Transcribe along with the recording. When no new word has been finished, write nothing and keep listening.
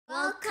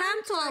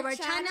Welcome to our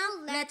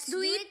channel. Let's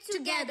do it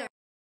together.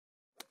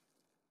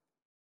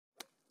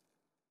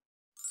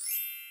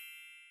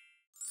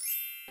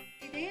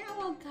 Today I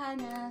will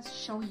gonna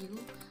show you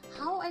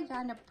how I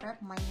gonna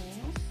prep my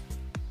nails.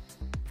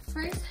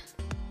 First,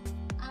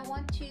 I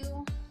want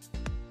to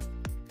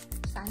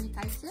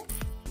sanitize it.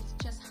 It's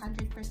just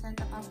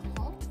 100% of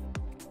alcohol.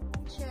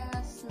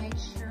 Just make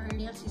sure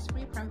nails is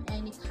free from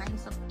any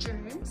kinds of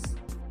germs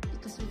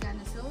because we're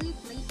gonna seal it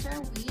later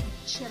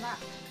with shellac.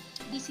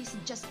 This is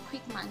just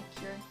quick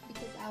manicure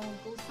because I will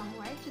go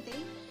somewhere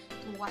today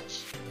to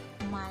watch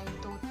my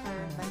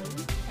daughter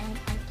ballet and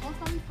I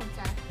totally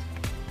forgot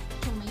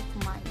to make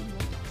my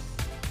nails.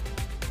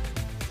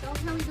 So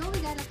here we go, we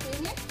gotta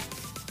clean it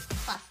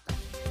faster.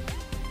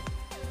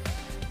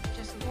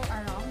 Just go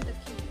around the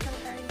cuticle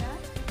area.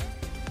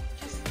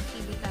 Just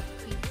give it a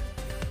quick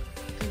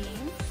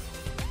clean.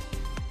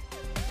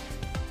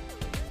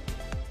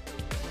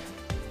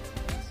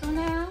 So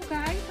now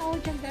guys,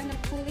 I'm just gonna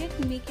pull it,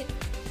 make it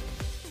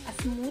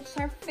a smooth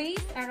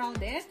surface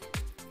around it.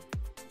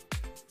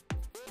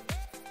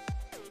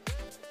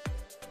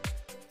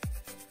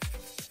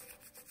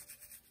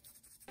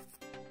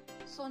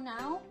 So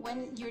now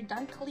when you're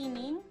done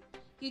cleaning,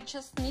 you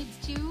just need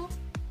to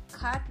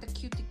cut the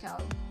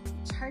cuticle.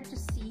 It's hard to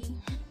see.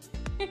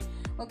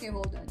 Okay,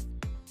 hold on.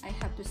 I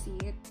have to see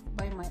it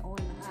by my own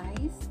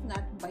eyes,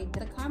 not by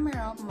the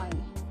camera of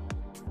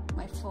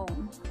my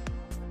phone.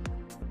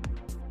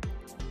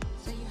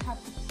 So you have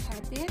to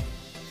cut it.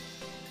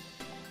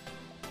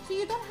 So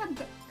you don't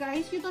have,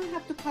 guys, you don't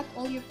have to cut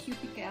all your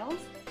cuticles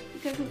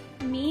because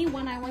me,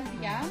 when I was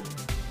young,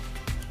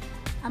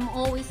 I'm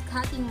always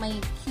cutting my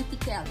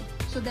cuticle.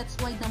 So that's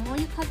why the more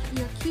you cut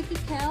your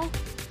cuticle,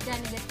 then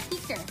it gets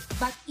thicker.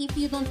 But if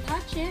you don't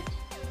touch it,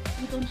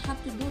 you don't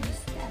have to do this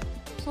step.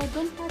 So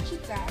don't touch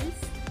it, guys,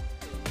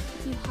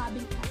 if you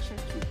haven't touched your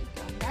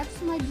cuticle.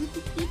 That's my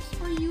beauty tips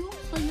for you.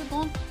 So you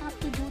don't have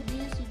to do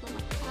this. You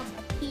don't have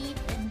a tip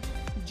and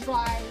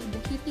dry the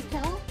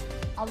cuticle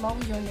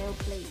along your nail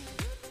plate.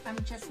 I'm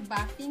just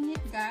buffing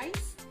it,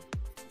 guys,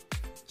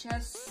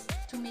 just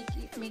to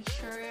make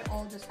sure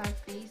all the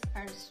surface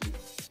are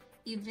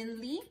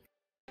evenly.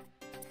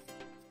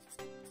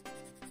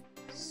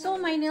 So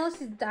my nails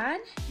is done.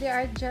 They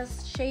are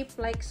just shaped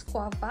like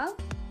squabble,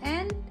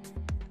 and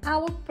I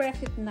will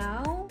prep it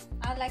now.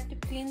 I like to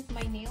cleanse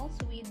my nails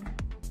with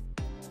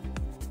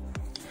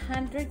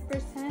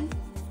 100%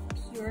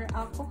 pure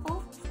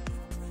alcohol.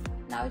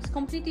 Now it's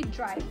completely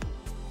dry.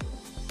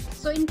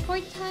 So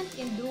important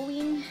in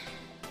doing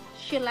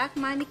shellac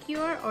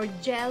manicure or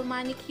gel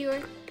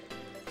manicure,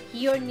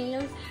 your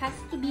nails has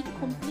to be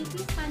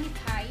completely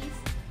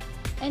sanitized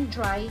and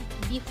dry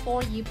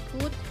before you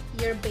put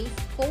your base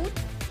coat,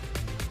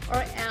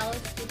 or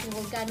else it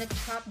will gonna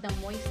trap the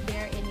moist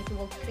there and it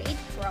will create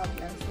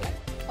problems like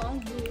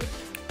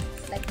fungus,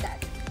 like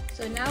that.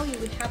 So now you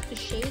will have to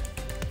shake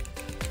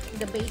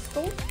the base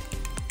coat.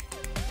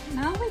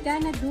 Now we're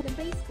gonna do the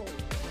base coat.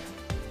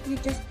 You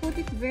just put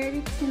it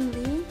very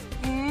thinly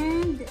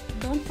and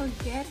don't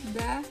forget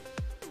the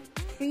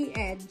free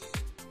edge,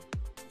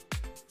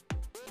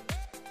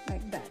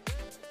 like that.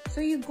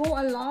 So you go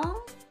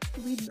along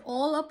with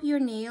all of your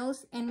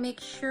nails and make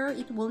sure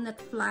it will not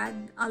flag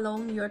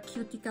along your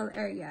cuticle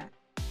area.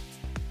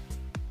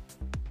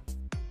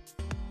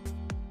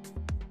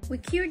 We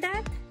cure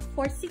that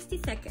for 60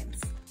 seconds.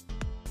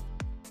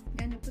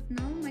 I'm gonna put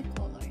now my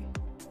color.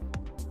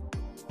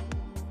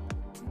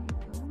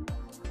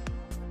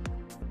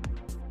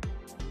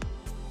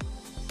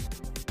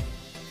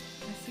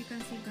 As you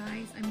can see,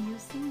 guys, I'm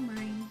using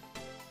my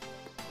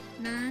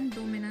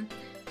non-dominant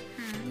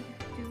hand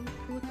to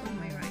put on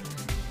my right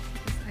hand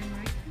because I'm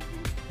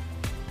right-handed.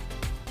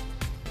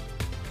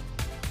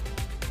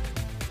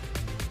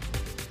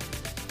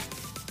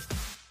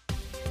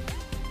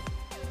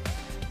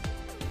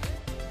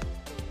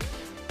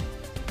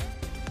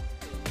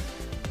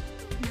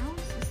 Now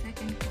it's the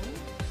second coat.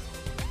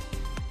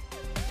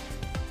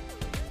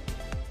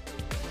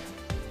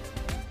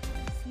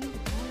 See the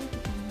quality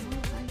of the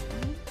nail right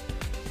now.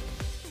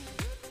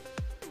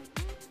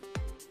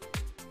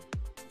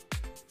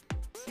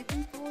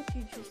 Second coat,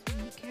 you just be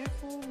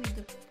careful with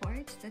the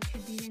parts that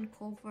you didn't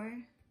cover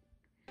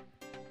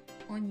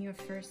on your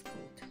first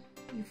coat.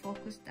 You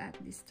focus that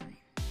this time,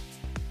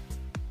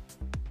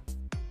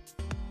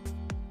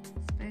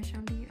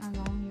 especially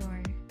along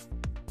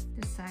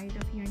the side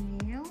of your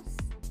nails,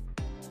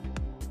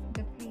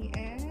 the free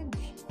edge.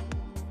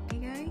 Okay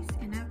guys,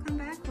 and I'll come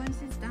back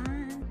once it's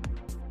done.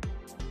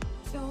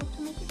 So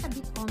to make it a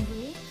bit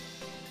ombre,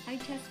 I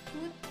just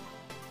put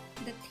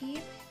the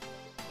tip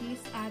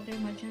this other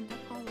magenta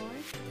color.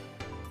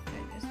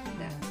 I just do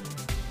that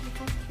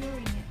before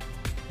curing it,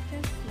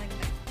 just like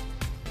that.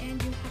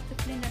 And you have to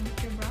clean a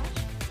bit your brush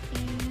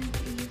and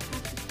you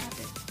have to cut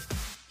it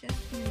just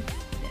to mix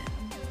them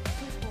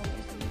two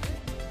colors together.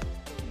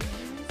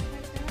 Just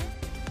like that.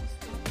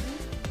 Stop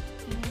it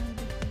and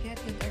get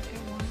the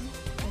darker one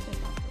for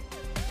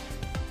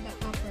the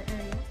upper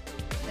area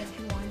that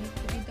you want it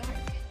to be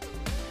dark,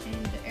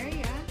 and the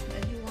area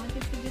that you want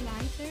it to be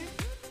lighter,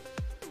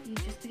 you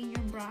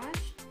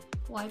brush,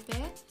 wipe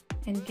it,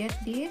 and get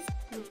this,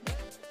 put the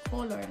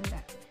color on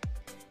that,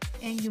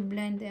 and you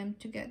blend them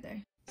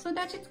together. So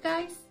that's it,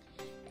 guys,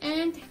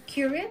 and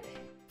cure it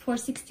for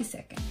 60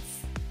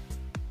 seconds.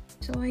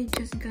 So I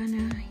just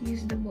gonna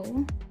use the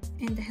bow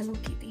and the Hello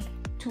Kitty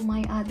to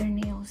my other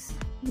nails.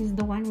 This is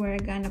the one where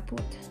I'm gonna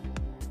put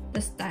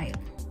the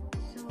style.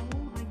 So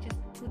I just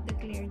put the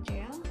clear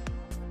gel,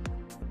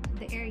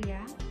 the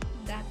area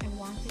that I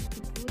wanted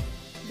to put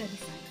the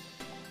design.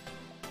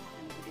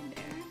 And put it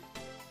there.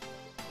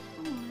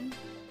 Come on.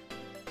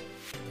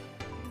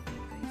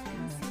 You guys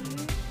can see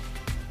it.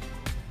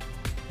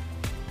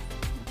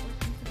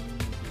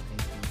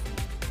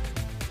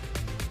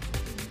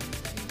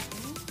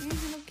 And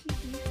Hello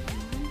Kitty.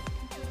 Come on.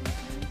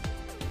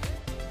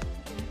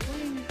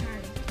 We're in a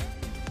hurry.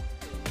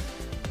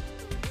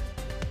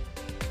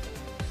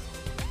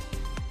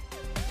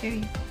 There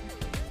you go.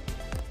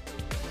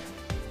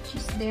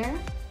 She's there.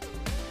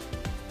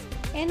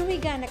 And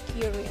we're gonna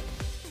cure it.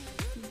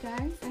 You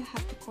guys, I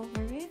have to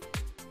cover it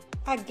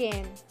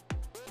again.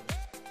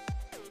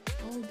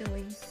 All the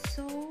way.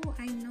 So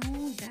I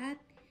know that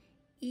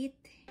it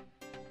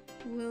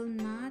will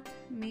not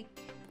make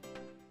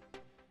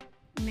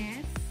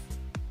mess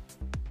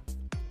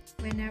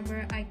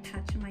whenever I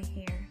touch my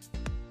hair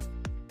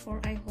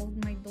or I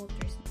hold my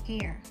daughter's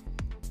hair.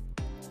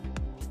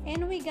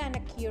 And we're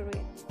gonna cure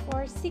it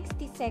for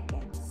 60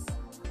 seconds.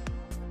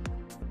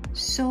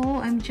 So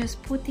I'm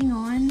just putting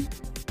on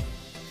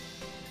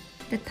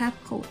the top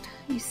coat.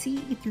 You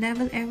see, it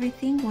level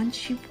everything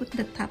once you put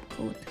the top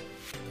coat.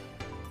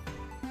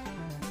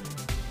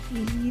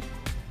 It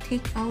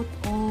take out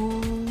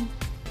all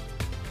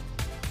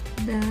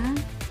the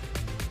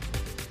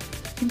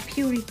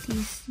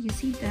impurities. You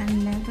see the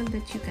level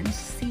that you can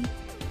see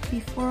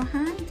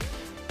beforehand?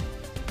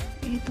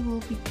 It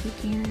will be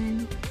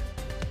taken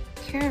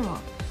care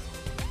of.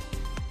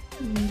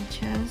 We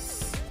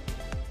just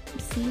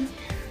see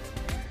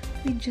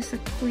with just a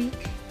quick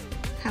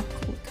top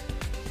coat,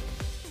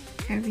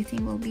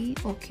 everything will be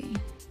okay.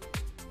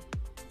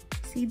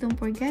 See, don't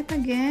forget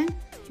again,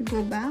 you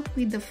go back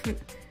with the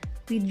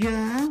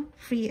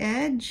free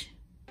edge.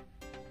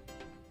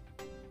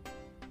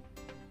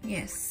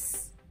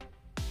 Yes,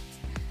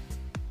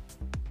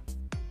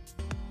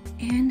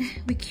 and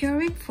we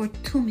cure it for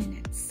 2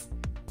 minutes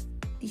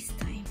this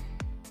time,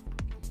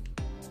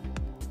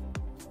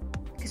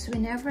 because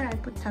whenever I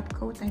put top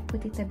coat, I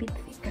put it a bit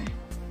thicker.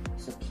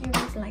 So cure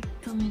it like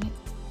 2 minutes.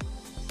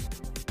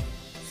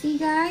 See,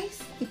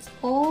 guys, it's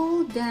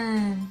all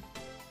done.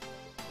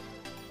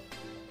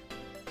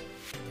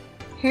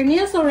 Her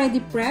nails already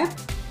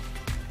prepped.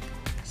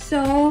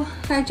 So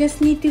I just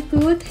need to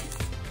put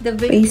the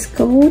base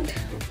coat.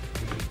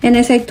 And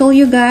as I told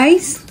you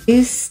guys,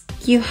 is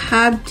you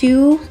have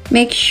to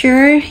make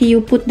sure you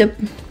put the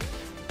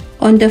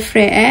on the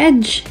free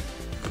edge.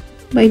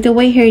 By the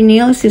way, her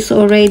nails is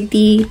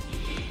already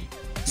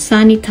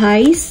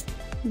sanitized.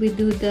 We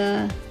do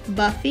the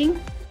buffing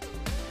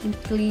and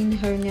clean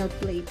her nail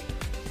plate.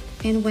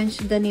 And when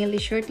the nail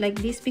is short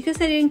like this,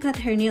 because I didn't cut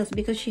her nails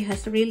because she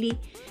has really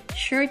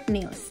short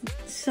nails,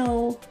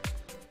 so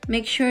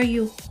make sure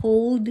you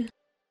hold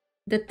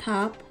the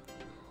top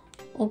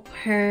of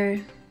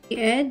her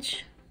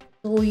edge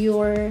so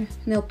your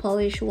nail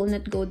polish will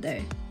not go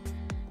there.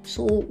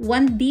 So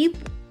one dip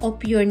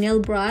of your nail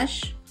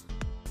brush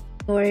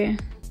or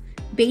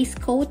base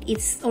coat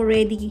is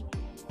already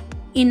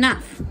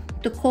enough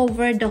to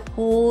cover the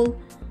whole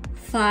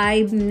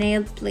 5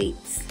 nail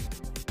plates.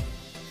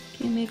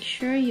 Okay, make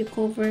sure you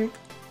cover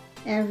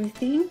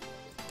everything.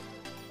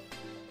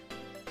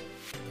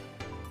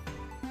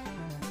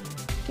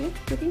 Okay,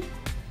 put it.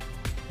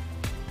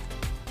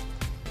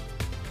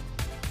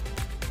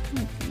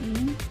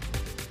 Okay.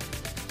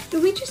 So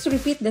we just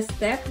repeat the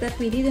step that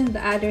we did on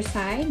the other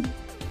side.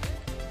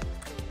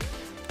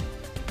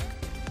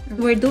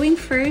 We're doing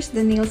first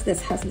the nails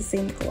that has the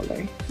same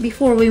color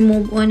before we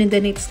move on in the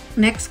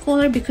next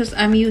color, because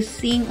I'm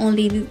using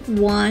only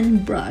one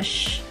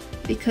brush,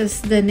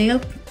 because the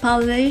nail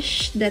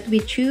polish that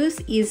we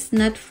choose is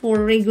not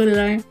for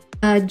regular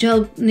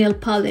gel nail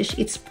polish.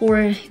 It's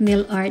for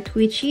nail art,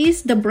 which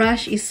is the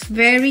brush is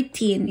very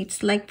thin.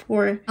 It's like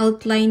for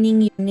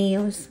outlining your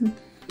nails,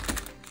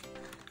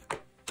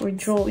 for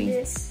drawing.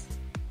 This.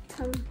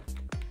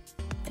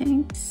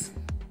 Thanks.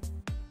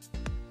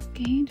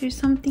 Okay, there's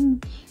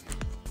something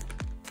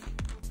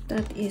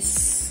that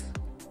is,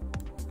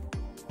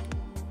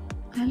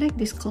 I like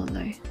this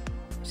color.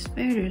 It's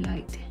very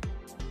light.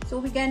 So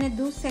we're gonna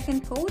do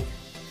second coat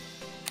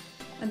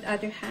on the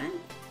other hand.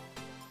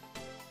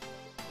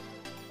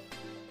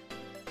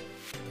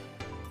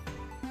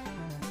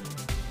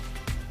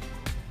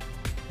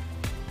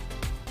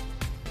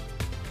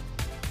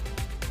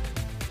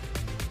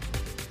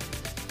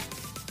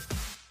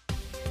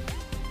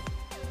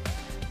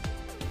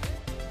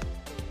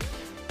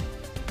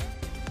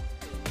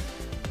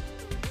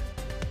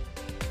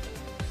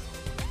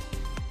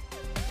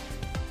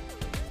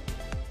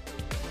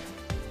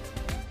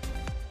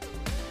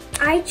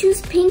 I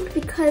choose pink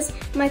because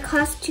my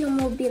costume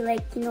will be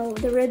like, you know,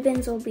 the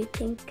ribbons will be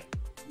pink.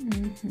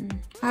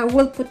 I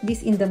will put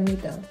this in the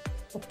middle.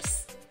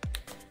 Oops.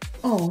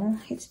 Oh,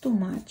 it's too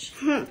much.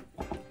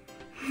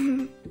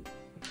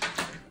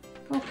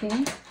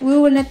 Okay. We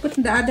will not put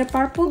the other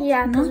purple?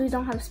 Yeah, because we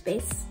don't have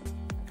space.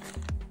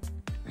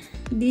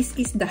 This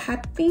is the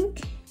hot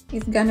pink.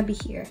 It's gonna be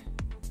here.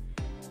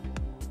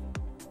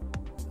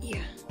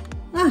 Yeah.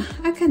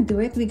 I can do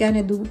it. We're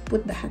gonna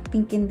put the hot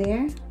pink in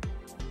there.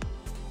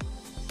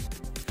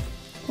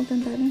 Hold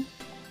on, darling.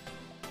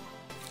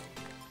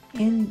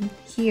 And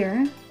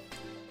here.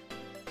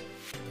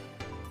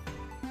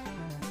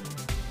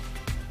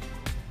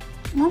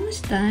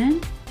 Almost done.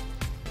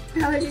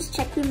 I was just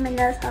checking my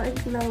nails how it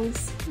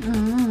glows.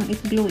 Oh,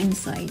 it glow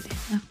inside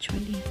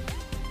actually.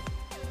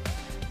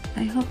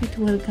 I hope it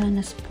will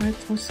gonna spark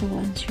also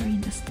once you're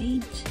in the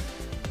stage.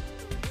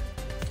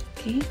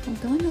 Okay,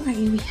 hold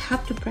on. We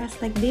have to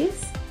press like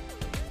this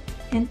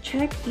and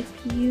check if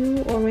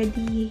you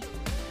already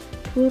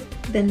put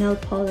the nail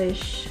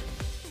polish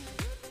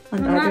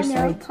on the other side.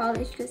 Not nail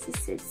polish because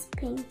this is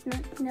pink,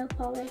 not nail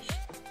polish.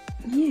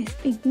 Yes,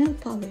 pink nail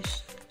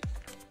polish.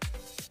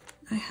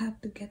 I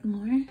have to get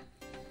more.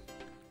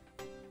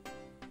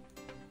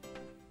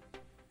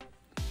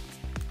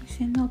 It's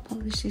a nail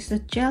polish. It's a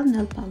gel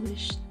nail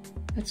polish.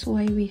 That's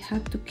why we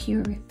have to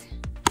cure it.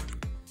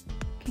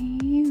 Okay,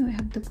 we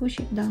have to push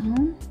it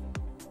down.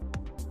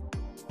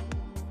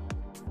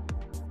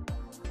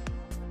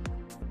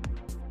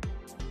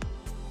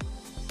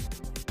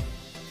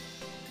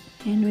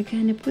 And we're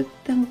gonna put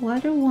the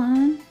water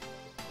one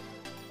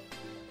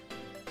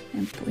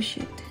and push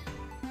it.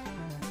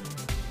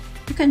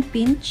 You can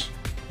pinch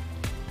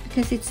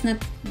because it's not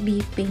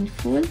be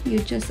painful. You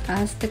just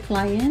ask the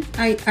client,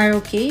 are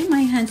okay?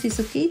 My hands is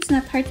okay? It's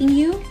not hurting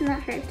you? It's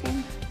not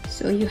hurting.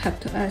 So you have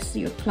to ask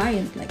your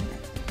client like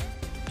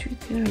that.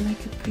 Treat her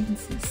like a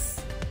princess.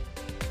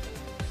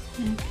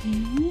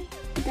 Okay.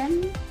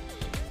 Then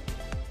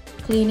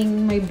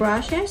Cleaning my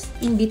brushes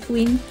in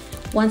between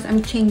once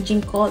I'm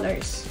changing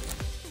colors.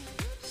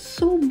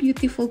 So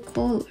beautiful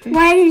color.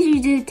 why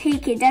did you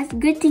take it? That's a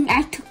good thing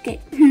I took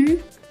it.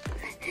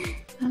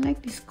 I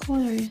like this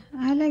color.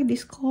 I like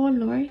this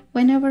color.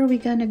 Whenever we're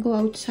gonna go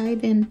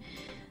outside, and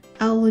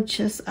I will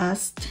just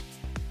ask,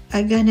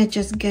 I gonna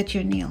just get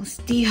your nails.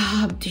 Do you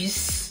have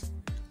this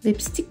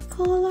lipstick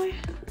color?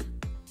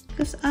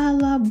 Because I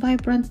love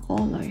vibrant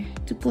color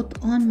to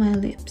put on my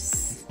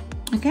lips.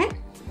 Okay?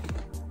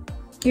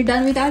 You're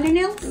done with the other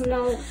nails?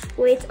 No,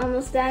 wait,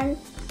 almost done.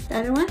 The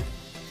other one?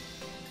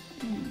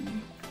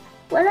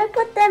 When I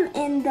put them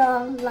in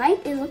the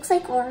light, it looks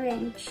like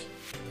orange.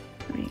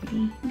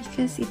 Really?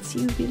 Because it's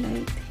UV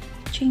light.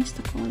 Change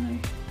the color.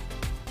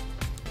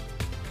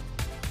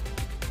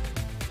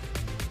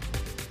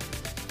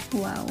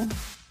 Wow.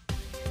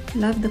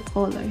 Love the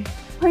color.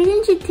 Why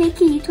didn't you take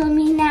it? You told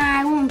me,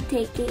 nah, I won't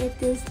take it. It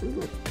does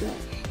look good.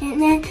 And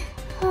then,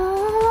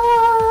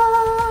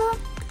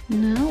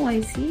 Now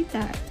I see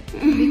that.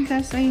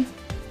 Because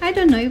I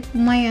don't know if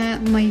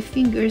my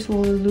fingers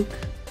will look,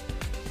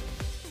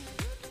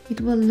 it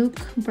will look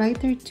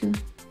brighter too,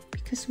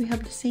 because we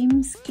have the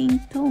same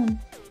skin tone.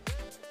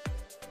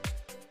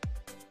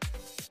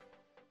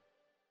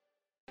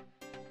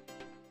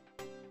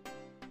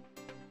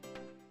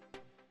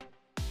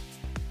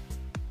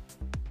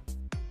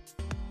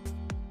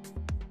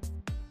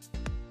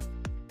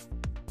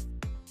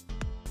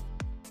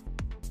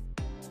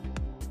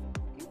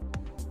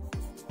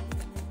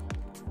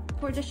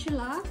 For the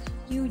shellac,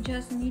 you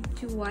just need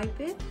to wipe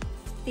it,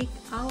 take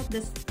out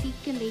the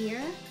sticky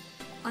layer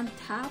on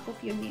top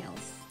of your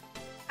nails.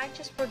 I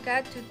just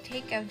forgot to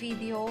take a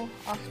video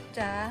of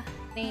the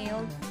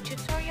nail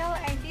tutorial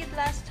I did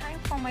last time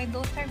for my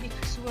daughter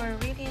because we were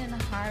really in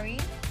a hurry.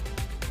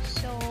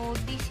 So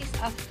this is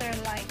after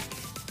like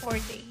 4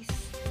 days.